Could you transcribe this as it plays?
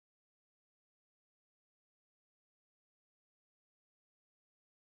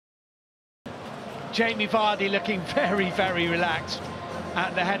Jamie Vardy looking very, very relaxed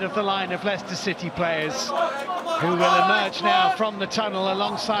at the head of the line of Leicester City players, who will emerge now from the tunnel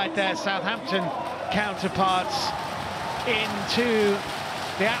alongside their Southampton counterparts into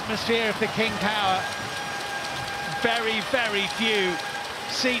the atmosphere of the King Power. Very, very few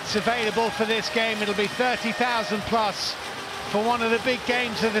seats available for this game. It'll be 30,000 plus for one of the big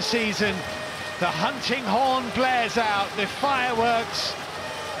games of the season. The hunting horn blares out, the fireworks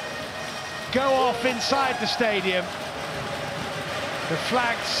go off inside the stadium. The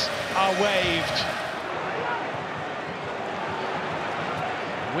flags are waved.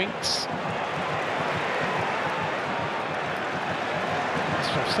 Winks.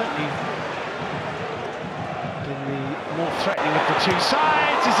 That's certainly been the more threatening of the two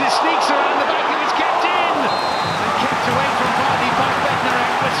sides as it sneaks around the back and it's kept in! And kept away from Vardy by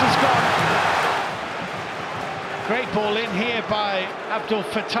Bednarek. Whistle's gone. Great ball in here by Abdul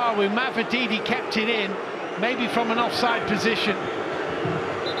Fattawu. Mavididi kept it in, maybe from an offside position.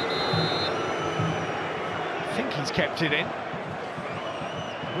 I think he's kept it in.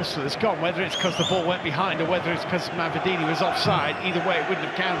 Whistle has gone, whether it's because the ball went behind or whether it's because Mavididi was offside. Either way, it wouldn't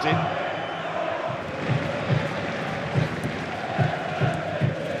have counted.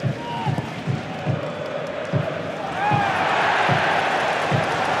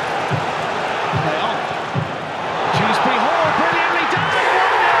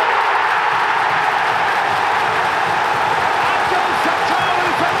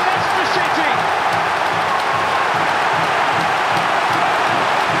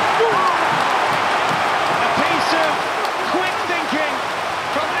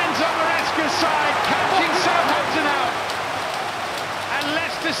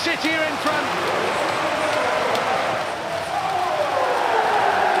 City are in front.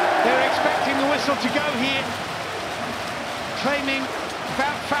 They're expecting the whistle to go here. Claiming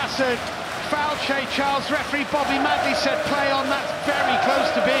Van Fassard, foul Che Charles. Referee Bobby Madley said play on. That's very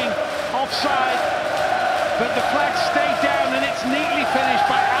close to being offside. But the flag stayed down and it's neatly finished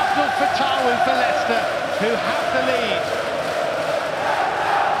by Abdul Fattawu for Leicester, who have the lead.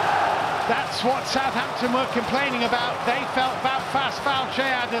 That's what Southampton were complaining about. They felt Van Fass fouled Che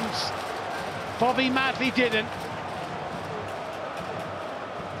Adams. Bobby Madley didn't.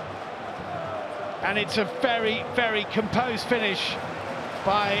 And it's a very, very composed finish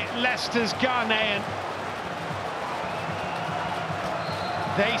by Leicester's Ghanaian.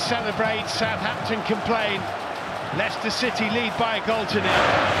 They celebrate, Southampton complain. Leicester City lead by a goal to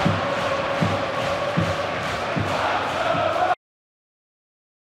nil.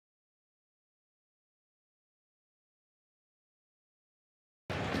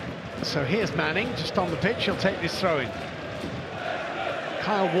 So here's Manning, just on the pitch, he'll take this throw-in.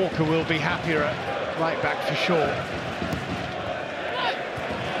 Kyle Walker will be happier at right back for sure.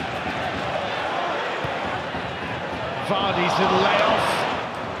 Vardy's little layoff.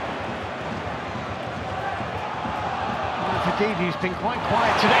 Mavrididi's been quite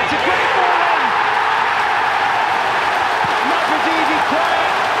quiet today. It's a great ball in! Mavrididi quiet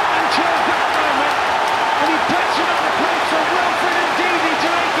until that moment, and he puts it on the plate for Wilfred and Didi to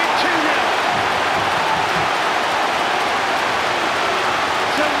make it 2-0.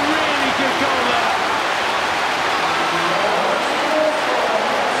 It's a really good goal there.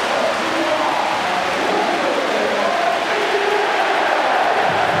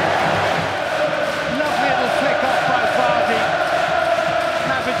 Lovely little flick off by Vardy.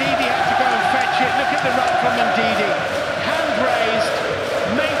 Mavrididi had to go and fetch it. Look at the run from Ndidi. Hand raised,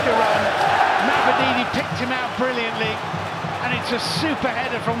 made the run. Mavrididi picked him out brilliantly. And it's a super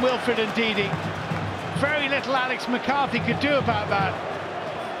header from Wilfred and Ndidi. Very little Alex McCarthy could do about that.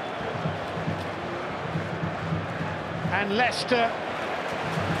 And Leicester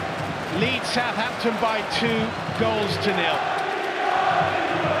lead Southampton by 2-0.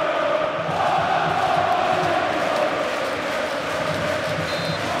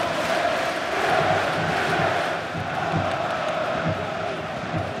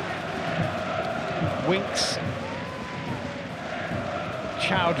 Winks.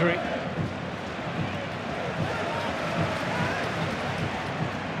 Chowdhury.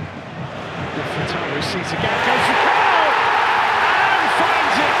 Fattawu sees again, goes for goal and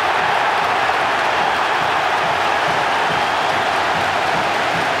finds it.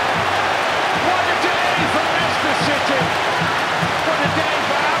 What a day for Leicester City. What a day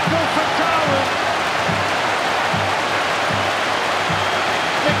for Abdul Fattawu.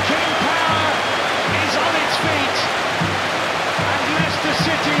 The King Power is on its feet. And Leicester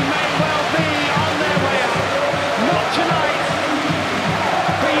City may well be on their way up. Not tonight,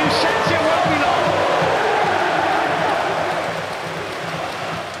 but you sense it won't be long.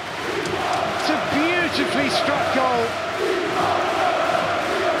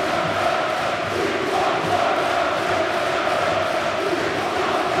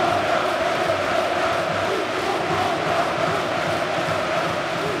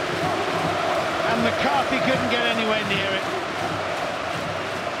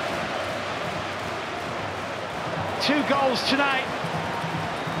 goals tonight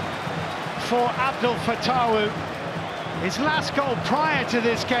for Abdul Fatawu. His last goal prior to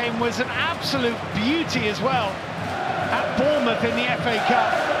this game was an absolute beauty as well at Bournemouth in the FA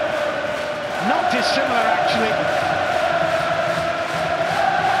Cup. Not dissimilar, actually.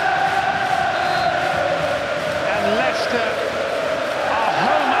 And Leicester are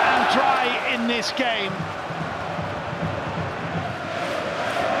home and dry in this game.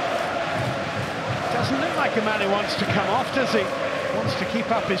 Doesn't look like a man who wants to come off, does he? Wants to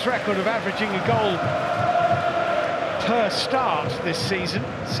keep up his record of averaging a goal per start this season.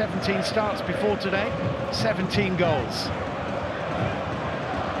 17 starts before today, 17 goals.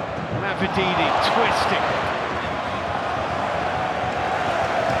 Mavididi twisting.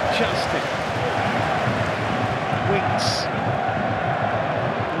 Justin. Winks.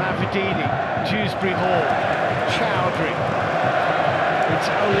 Mavididi. Dewsbury Hall. Chowdhury. It's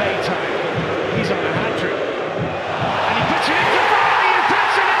Ole time. He's on a hat-trick. And he puts it into Vardy, who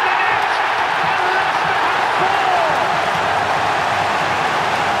puts it in the net! And Leicester have 4!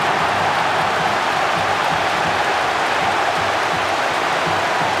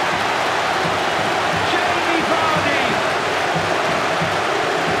 Jamie Vardy!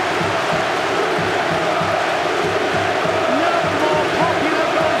 No more popular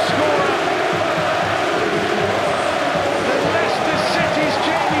goal scorer than Leicester City's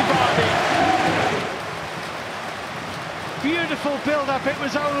Jamie Vardy. Beautiful build-up. It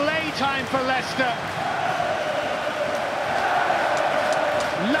was Ole time for Leicester.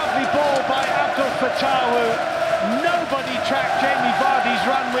 Lovely ball by Abdul Fatawu. Nobody tracked Jamie Vardy's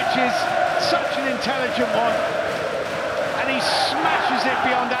run, which is such an intelligent one. And he smashes it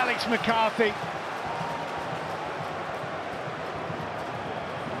beyond Alex McCarthy.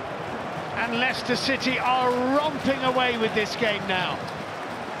 And Leicester City are romping away with this game now.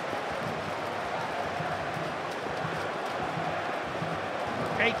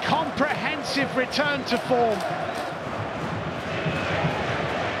 A comprehensive return to form.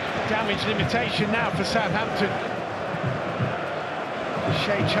 Damage limitation now for Southampton.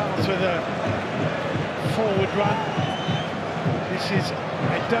 Shea Charles with a forward run. This is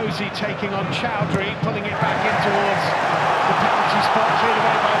Edozie taking on Chowdhury, pulling it back in towards the penalty spot, cleared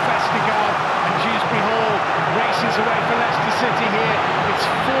away by Vestergaard, and Dewsbury Hall races away for Leicester City here. It's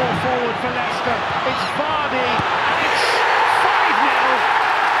 4 forward for Leicester. It's Vardy, and it's 5-0.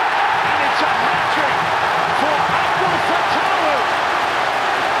 It's a hat-trick for Abdul Fatawu.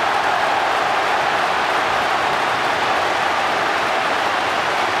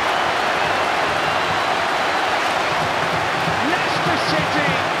 Leicester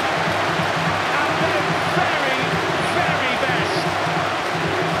City at their very, very best.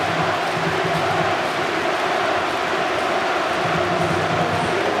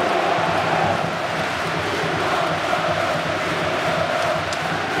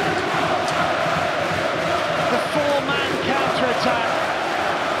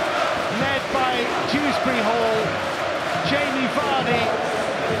 Led by Dewsbury Hall, Jamie Vardy,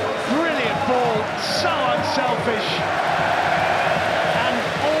 brilliant ball, so unselfish and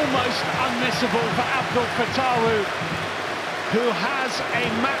almost unmissable for Abdul Fatawu, who has a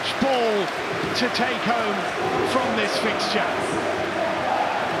match ball to take home from this fixture.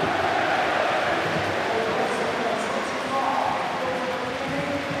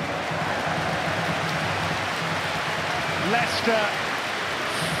 Leicester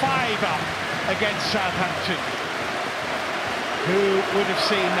 5 up against Southampton. Who would have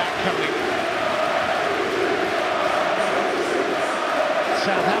seen that coming?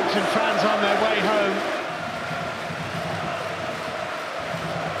 Southampton fans on their way home.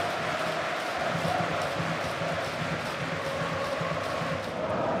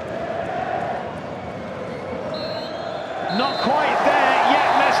 Not quite there yet,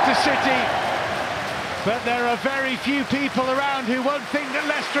 Leicester City. But there are very few people around who won't think that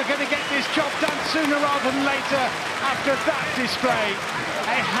Leicester are going to get this job done sooner rather than later after that display.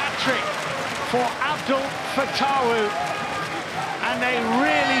 A hat-trick for Abdul Fatawu and a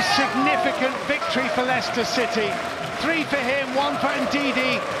really significant victory for Leicester City. 3 for him, 1 for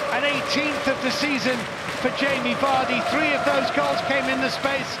Ndidi, an 18th of the season for Jamie Vardy. 3 of those goals came in the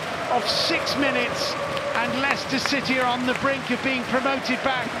space of 6 minutes, and Leicester City are on the brink of being promoted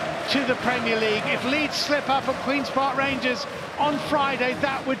back to the Premier League. If Leeds slip up at Queen's Park Rangers on Friday,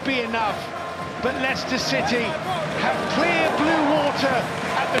 that would be enough. But Leicester City have clear blue water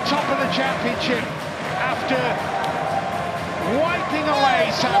at the top of the Championship after wiping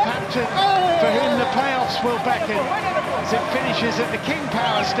away Southampton, for whom the playoffs will beckon, as it finishes at the King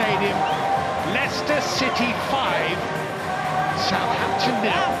Power Stadium. Leicester City 5, Southampton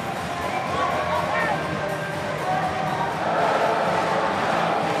 0.